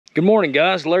Good morning,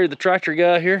 guys. Larry the tractor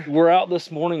guy here. We're out this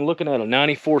morning looking at a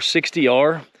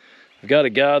 9460R. I've got a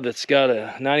guy that's got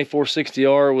a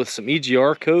 9460R with some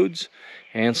EGR codes,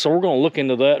 and so we're going to look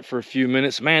into that for a few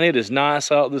minutes. Man, it is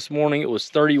nice out this morning. It was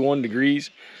 31 degrees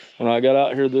when I got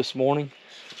out here this morning.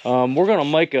 We're going to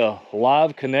make a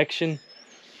live connection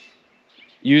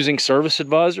using Service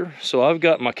Advisor. So I've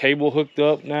got my cable hooked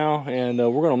up now, and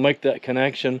we're going to make that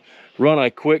connection, run a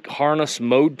quick harness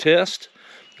mode test,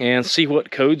 and see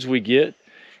what codes we get,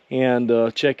 and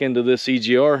check into this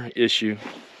EGR issue.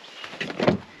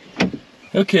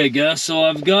 Okay guys, so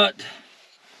I've got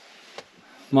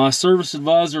my Service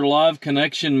Advisor live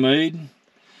connection made.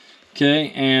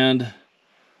 Okay, and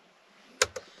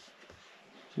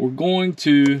we're going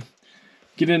to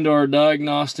get into our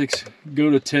diagnostics,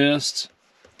 go to tests.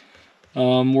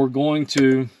 We're going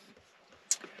to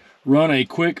run a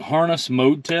quick harness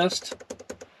mode test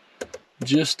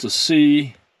just to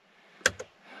see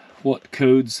what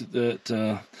codes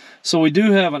that so we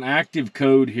do have an active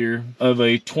code here of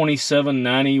a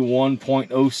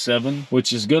 2791.07,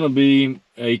 which is going to be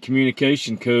a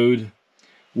communication code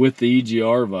with the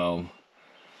EGR valve.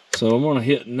 So I'm going to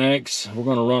hit next. We're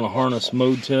going to run a harness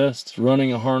mode test. It's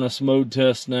running a harness mode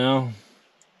test now.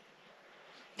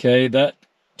 Okay, that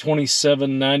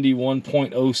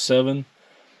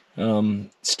 2791.07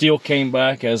 still came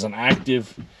back as an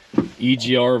active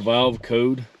EGR valve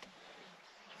code.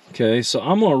 Okay, so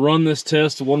I'm going to run this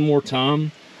test one more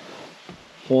time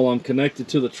while I'm connected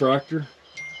to the tractor,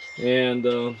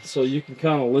 and so you can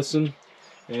kind of listen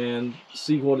and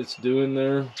see what it's doing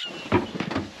there.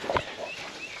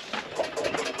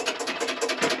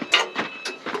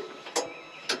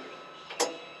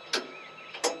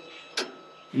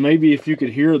 Maybe if you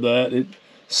could hear that, it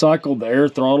cycled the air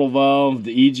throttle valve,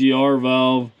 the EGR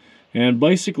valve, and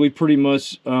basically pretty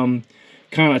much kind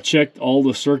of checked all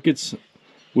the circuits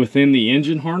within the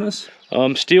engine harness.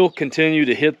 Still continue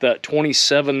to hit that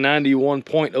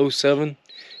 2791.07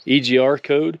 EGR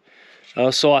code.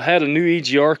 So I had a new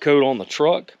EGR code on the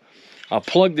truck. I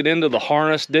plugged it into the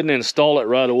harness, didn't install it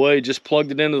right away, just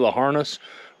plugged it into the harness,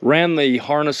 ran the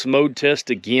harness mode test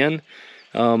again.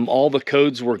 All the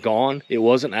codes were gone. It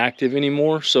wasn't active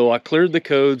anymore. So I cleared the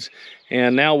codes,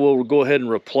 and now we'll go ahead and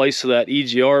replace that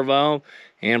EGR valve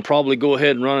and probably go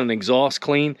ahead and run an exhaust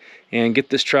clean and get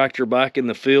this tractor back in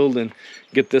the field and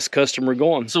get this customer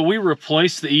going. So we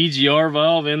replaced the EGR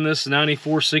valve in this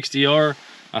 9460R.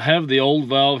 I have the old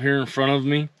valve here in front of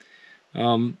me.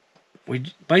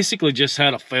 We basically just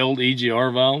had a failed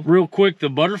EGR valve. Real quick, the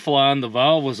butterfly on the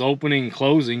valve was opening and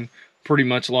closing pretty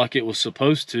much like it was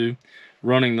supposed to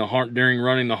during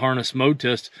running the harness mode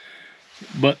test.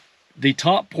 But the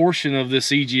top portion of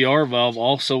this EGR valve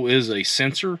also is a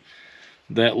sensor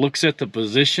that looks at the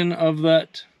position of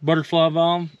that butterfly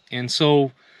valve, and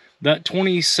so that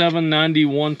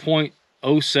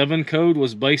 2791.07 code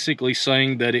was basically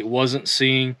saying that it wasn't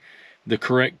seeing the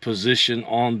correct position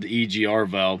on the EGR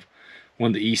valve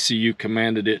when the ECU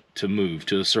commanded it to move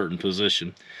to a certain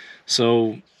position.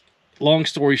 So long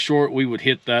story short, we would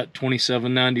hit that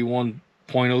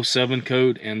 2791.07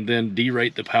 code and then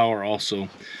derate the power also.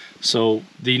 So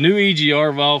the new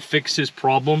EGR valve fixed this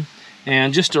problem.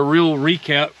 And just a real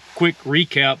quick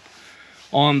recap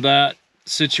on that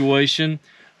situation.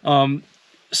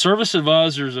 Service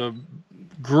Advisor is a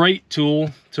great tool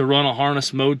to run a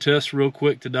harness mode test real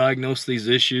quick to diagnose these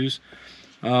issues.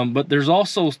 But there's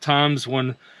also times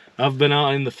when I've been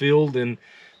out in the field and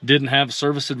didn't have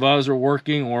Service Advisor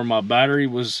working, or my battery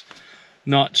was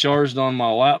not charged on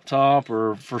my laptop,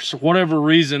 or for whatever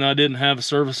reason I didn't have a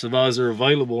Service Advisor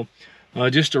available.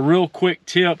 Just a real quick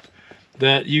tip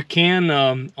that you can,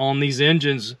 on these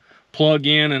engines, plug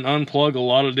in and unplug a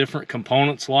lot of different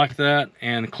components like that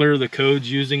and clear the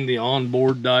codes using the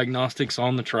onboard diagnostics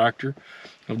on the tractor.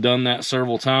 I've done that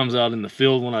several times out in the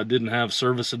field when I didn't have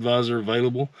Service Advisor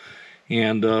available,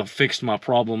 and fixed my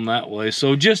problem that way.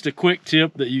 So just a quick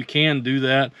tip that you can do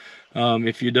that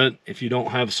if you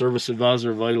don't have Service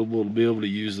Advisor available to be able to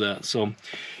use that. So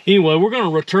anyway, we're going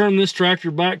to return this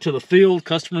tractor back to the field.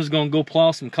 Customer's going to go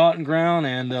plow some cotton ground,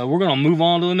 and we're going to move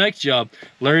on to the next job.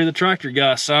 Larry the tractor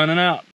guy signing out.